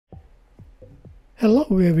Hello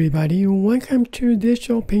everybody, welcome to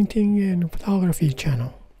Digital Painting and Photography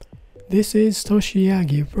channel. This is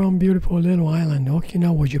Toshiaki from beautiful little island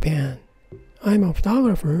Okinawa, Japan. I'm a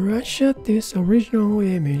photographer. I shot this original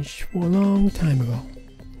image for a long time ago.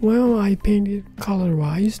 Well, I painted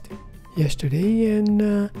colorized yesterday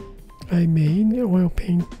and I made oil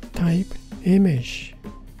paint type image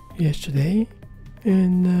yesterday.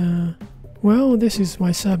 And well, this is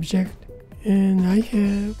my subject, and I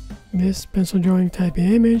have this pencil drawing type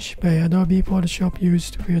image by Adobe Photoshop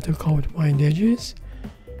used filter called Find Edges.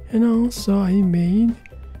 And also I made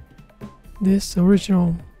this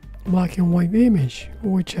original black and white image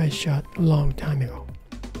which I shot a long time ago.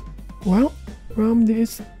 Well, from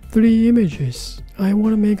these three images I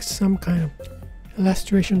want to make some kind of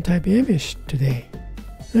illustration type image today.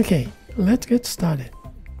 Okay, let's get started.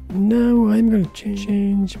 Now I'm going to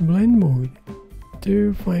change blend mode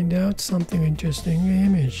to find out something interesting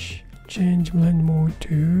image. Change blend mode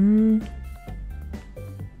to,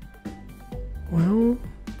 well,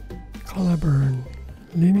 color burn,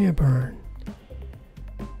 linear burn,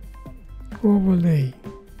 overlay.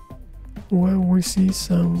 Well, we see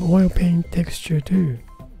some oil paint texture too.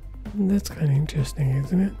 That's kind of interesting,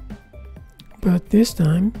 isn't it? But this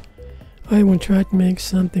time I will try to make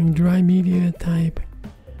something dry media type,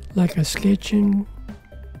 like a sketching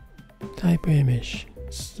type image.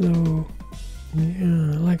 So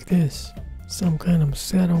yeah, like this, some kind of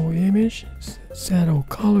shadow image, shadow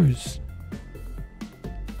colors.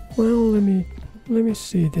 Well, let me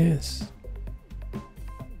see this.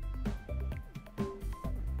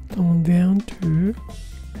 Tone down to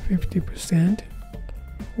 50%,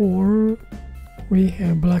 or we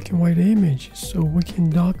have black and white image, so we can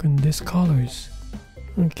darken these colors.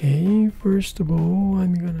 Okay, first of all,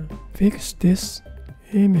 I'm gonna fix this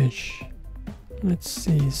image. Let's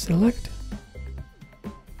see, select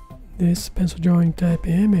this pencil drawing type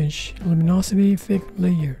image, luminosity effect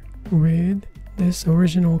layer with this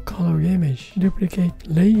original color image. Duplicate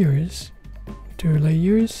layers, 2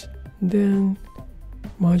 layers, then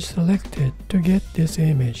merge selected to get this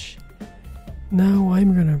image. Now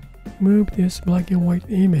I'm gonna move this black and white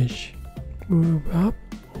image, move up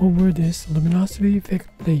over this luminosity effect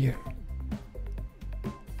layer.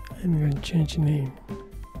 I'm going to change the name.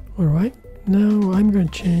 Alright, now I'm going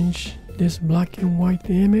to change this black and white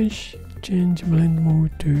image, change blend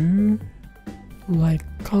mode to like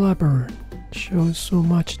color burn. Shows so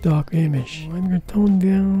much dark image. I'm going to tone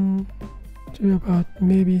down to about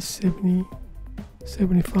maybe 70,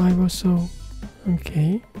 75 or so.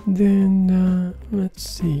 Okay, then let's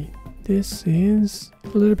see. This is a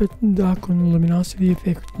little bit dark on luminosity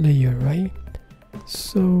effect layer, right?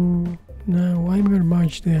 So now I'm going to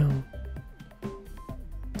merge down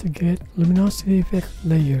to get luminosity effect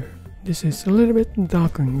layer. This is a little bit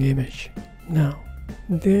darkened image. Now,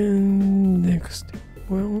 then next,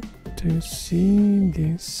 well, to see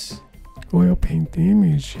this oil paint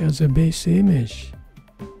image as a base image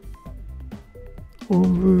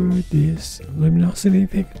over this luminosity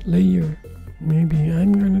effect layer, maybe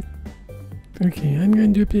I'm going to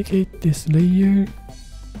duplicate this layer,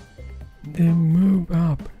 then move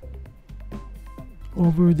up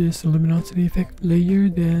over this luminosity effect layer,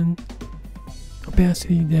 then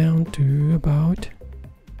opacity down to about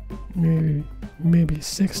maybe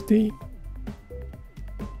 60.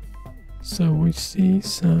 So we see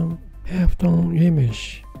some half-tone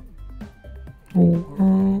image.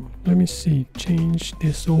 Or let me see, change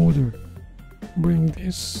this order. Bring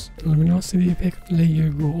this luminosity effect layer,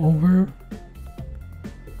 go over,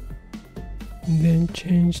 and then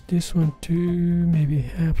change this one to maybe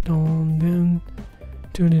half-tone, then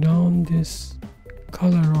turn it on this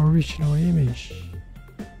color original image,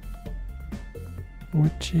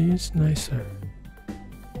 which is nicer.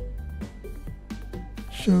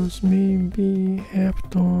 Shows maybe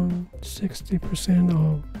half-tone, 60%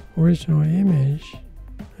 of original image.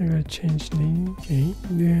 I gotta change name. Okay,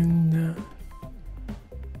 then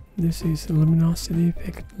this is a luminosity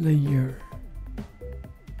effect layer.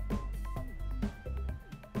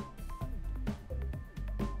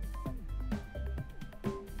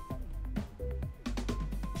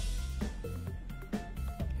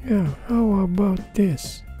 Yeah, how about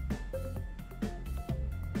this?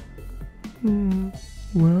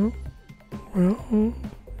 Well,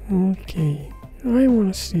 okay. I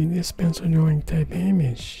want to see this pencil drawing type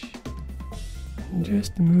image.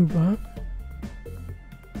 Just move up.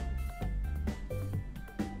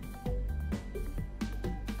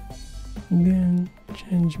 Then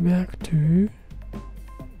change back to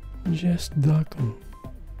just darken.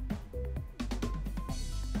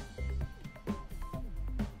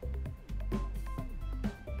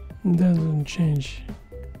 doesn't change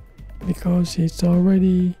because it's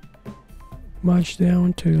already merged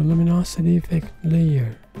down to the luminosity effect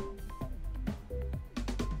layer.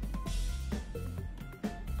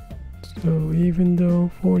 So even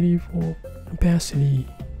though 44 opacity,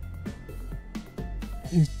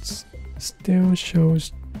 it still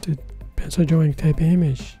shows the pencil drawing type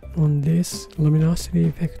image on this luminosity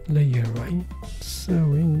effect layer, right? So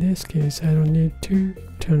in this case, I don't need to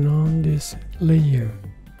turn on this layer.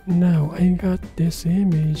 Now I got this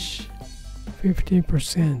image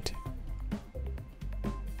 50%.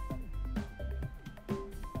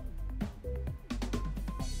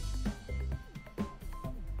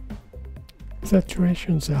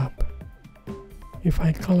 Saturation's up if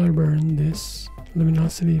I color burn this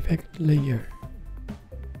luminosity effect layer.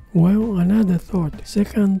 Well, another thought,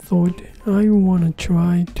 second thought, I want to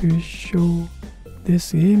try to show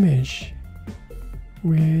this image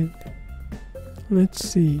with, let's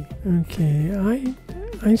see, okay,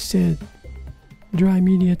 I said dry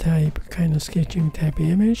media type, kind of sketching type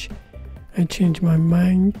image. I changed my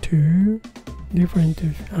mind to different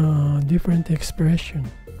expression,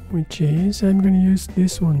 which is I'm going to use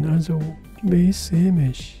this one as a base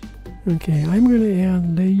image. Okay, I'm going to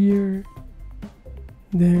add layer,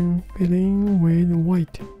 then filling with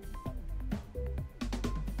white.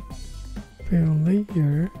 Fill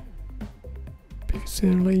layer,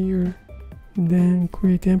 pixel layer, then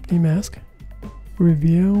create empty mask.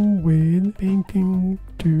 Reveal with painting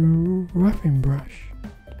to roughing brush.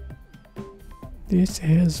 This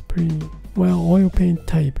has pretty well oil paint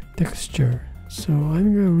type texture, so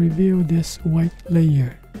I'm going to reveal this white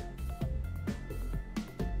layer.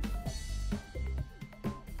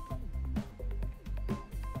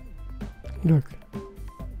 Look,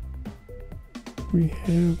 we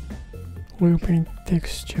have oil paint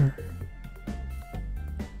texture.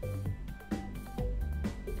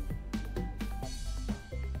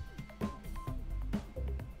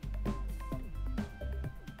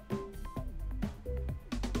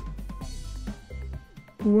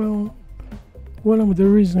 Well, one of the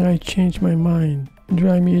reasons I changed my mind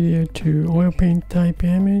dry media to oil paint type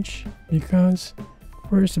image, because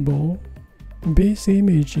first of all, base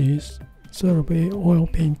image is sort of a oil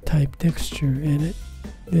paint type texture in it.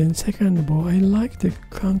 Then second of all, I like the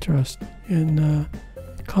contrast and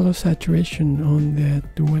color saturation on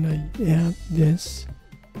that when I add this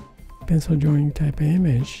pencil drawing type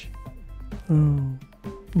image.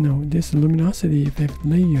 No, this luminosity effect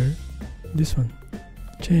layer, this one.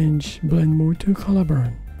 Change blend mode to color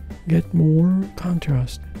burn, get more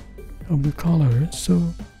contrast of the color.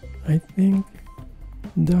 So I think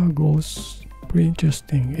that goes pretty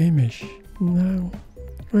interesting image. Now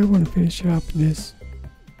I want to finish up this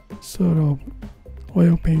sort of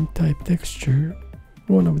oil paint type texture,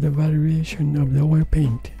 one of the variation of the oil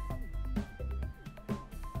paint.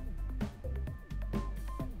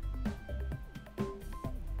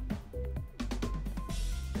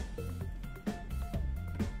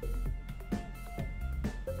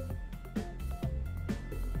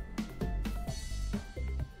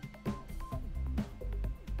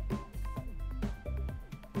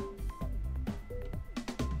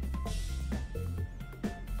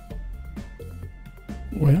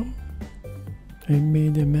 Well, I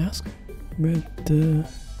made a mask, but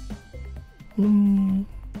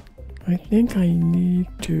I think I need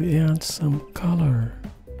to add some color.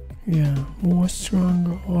 Yeah, more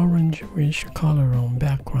strong orange-ish color on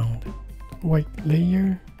background. White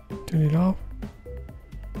layer, turn it off.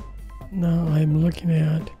 Now I'm looking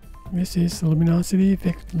at, this is luminosity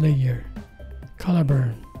effect layer, color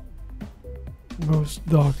burn, goes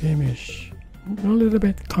dark image, a little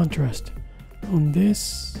bit contrast on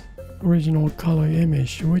this original color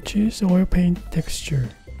image, which is oil paint texture,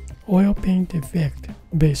 oil paint effect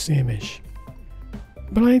base image.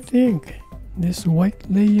 But I think this white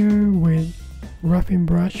layer with roughing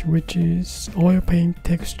brush, which is oil paint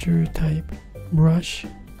texture type brush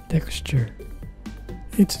texture,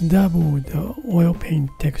 it's double the oil paint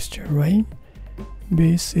texture, right?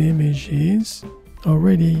 Base image is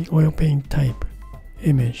already oil paint type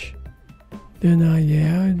image. Then I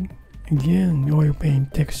add again oil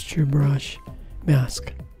paint texture brush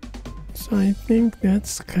mask. So I think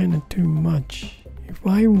that's kind of too much. If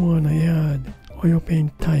I want to add oil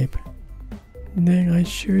paint type, then I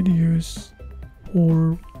should use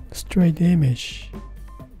for straight image.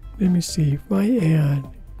 Let me see, if I add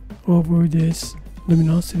over this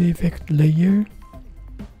luminosity effect layer,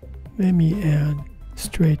 let me add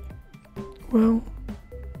straight. Well,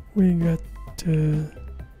 we got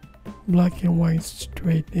black and white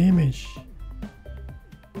straight image.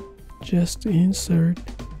 Just insert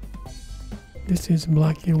This is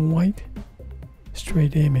black and white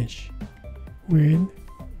straight image with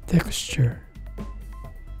texture.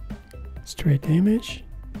 Straight image,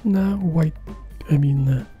 now white,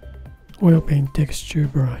 oil paint texture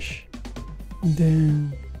brush.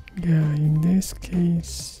 Then, yeah, in this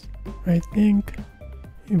case, I think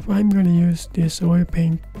if I'm gonna use this oil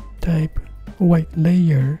paint type white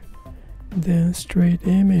layer, then straight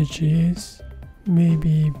image is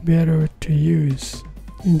maybe better to use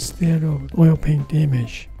instead of oil paint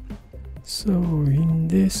image. So in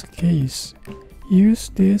this case, use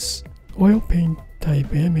this oil paint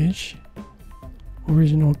type image,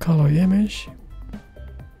 original color image,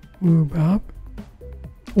 move up,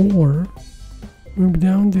 or move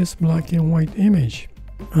down this black and white image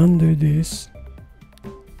under this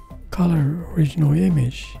color original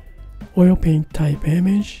image, oil paint type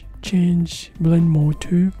image, change blend mode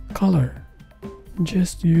to color.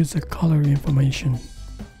 Just use the color information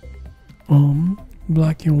on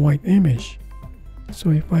black and white image.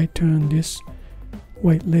 So if I turn this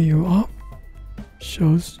white layer off,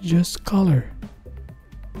 shows just color,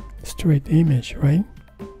 straight image, right?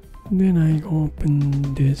 Then I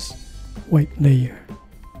open this white layer.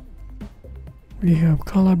 We have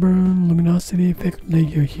color burn, luminosity effect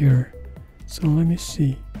layer here. So let me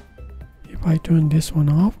see if I turn this one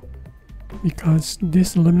off, because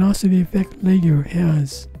this luminosity effect layer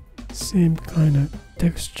has same kind of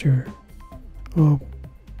texture of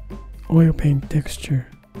oil paint texture.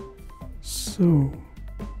 So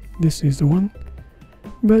this is the one,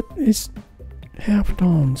 but it's half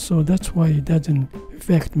tone, so that's why it doesn't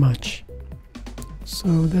affect much.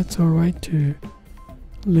 So that's alright to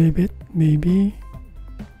leave it, maybe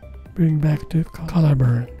bring back to color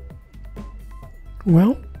burn.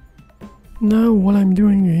 Well, now what I'm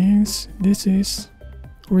doing is, this is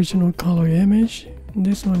original color image,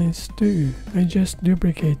 this one is too. I just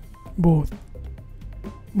duplicate both,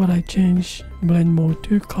 but I change blend mode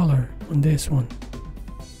to color on this one.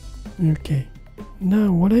 Okay,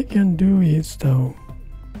 now what I can do is though,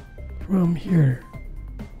 from here,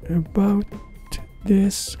 about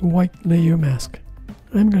this white layer mask,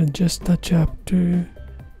 I'm gonna just touch up to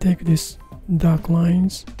take this dark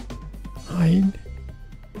lines, hide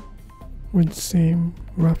with the same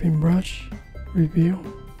roughing brush, reveal.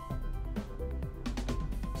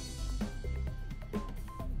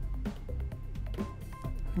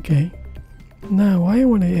 Okay, now I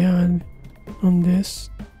want to add on this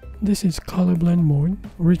is color blend mode,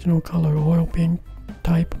 original color oil paint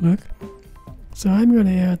type look. So I'm going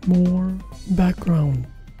to add more background,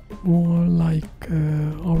 more like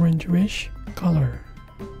orange-ish color.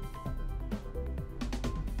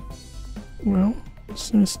 Well,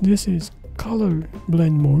 since this is color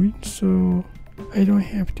blend mode, so I don't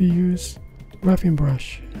have to use roughing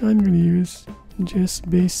brush. I'm going to use just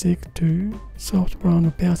basic to soft brown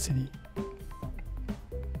opacity,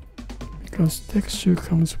 because texture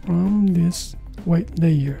comes from this white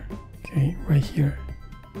layer, okay, right here.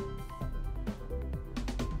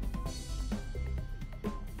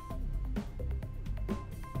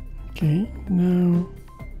 Okay, now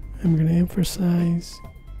I'm going to emphasize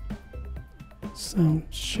some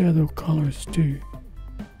shadow colors too.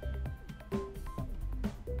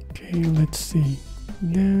 Okay, let's see.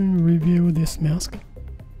 Then review this mask.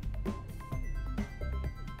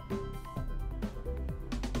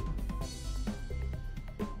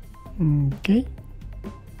 Okay,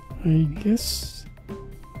 I guess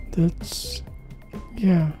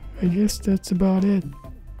that's about it.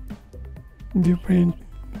 Different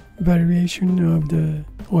variation of the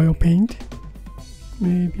oil paint.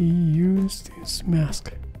 Maybe use this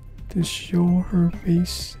mask to show her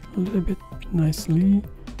face a little bit nicely.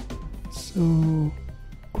 So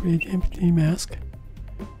create empty mask,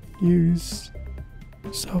 use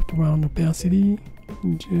soft round opacity,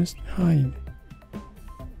 and just hide.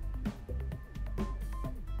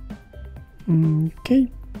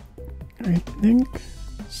 Okay, I think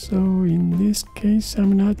so. In this case,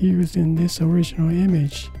 I'm not using this original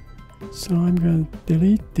image, so I'm gonna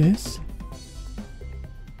delete this.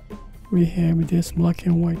 We have this black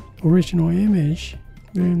and white original image,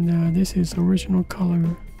 then this is original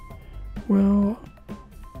color. Well,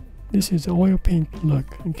 this is the oil paint look,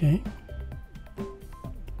 okay?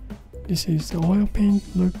 This is the oil paint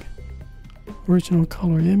look, original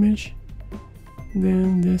color image.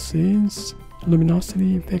 Then this is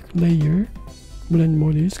luminosity effect layer, blend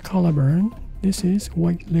mode is color burn. This is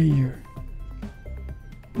white layer.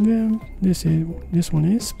 Then this one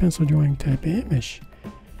is pencil drawing type image.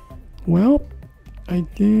 Well, I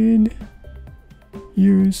did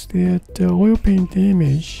use that oil paint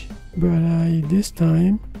image, but I this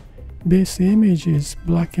time base image is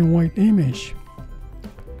black and white image,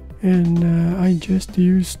 and I just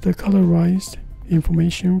used the colorized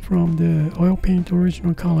information from the oil paint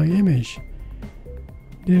original color image,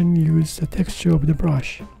 then use the texture of the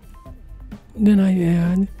brush. Then I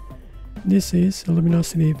add, this is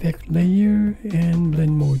luminosity effect layer and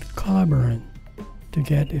blend mode color burn to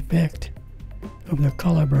get effect of the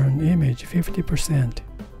color burn image 50%,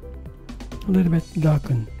 a little bit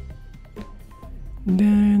darken.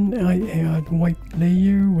 Then I add white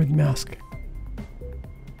layer with mask,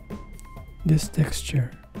 this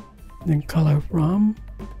texture, then color from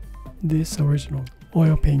this original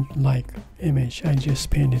oil paint like image I just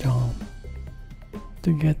painted on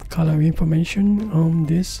to get color information on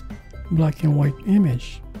this black and white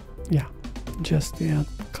image. Yeah, just add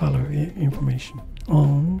color information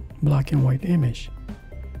on black and white image.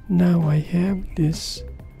 Now I have this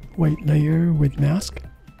white layer with mask.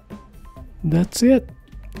 That's it.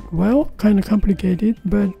 Well, kind of complicated,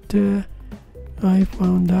 but I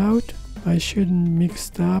found out I shouldn't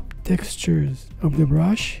mix up textures of the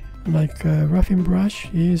brush. Like roughing brush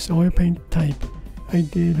is oil paint type. I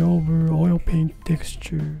did over oil paint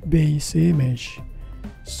texture base image,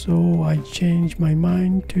 so I changed my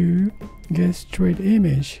mind to get straight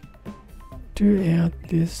image to add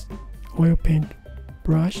this oil paint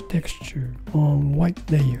brush texture on white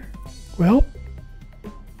layer. Well,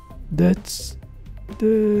 that's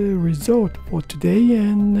the result for today,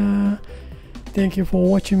 and thank you for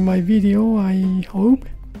watching my video. I hope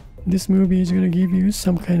this movie is gonna give you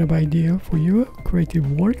some kind of idea for your creative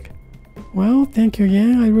work. Well, thank you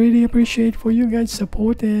again. I really appreciate for you guys'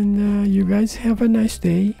 support, and you guys have a nice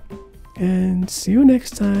day, and see you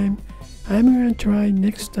next time. I'm gonna try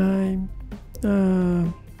next time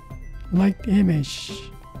light image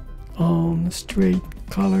on straight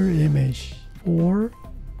color image for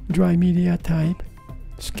dry media type,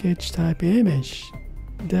 sketch type image.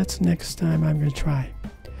 That's next time I'm gonna try.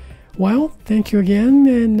 Well, thank you again,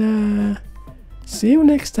 and see you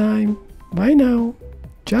next time. Bye now.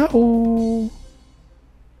 Ciao.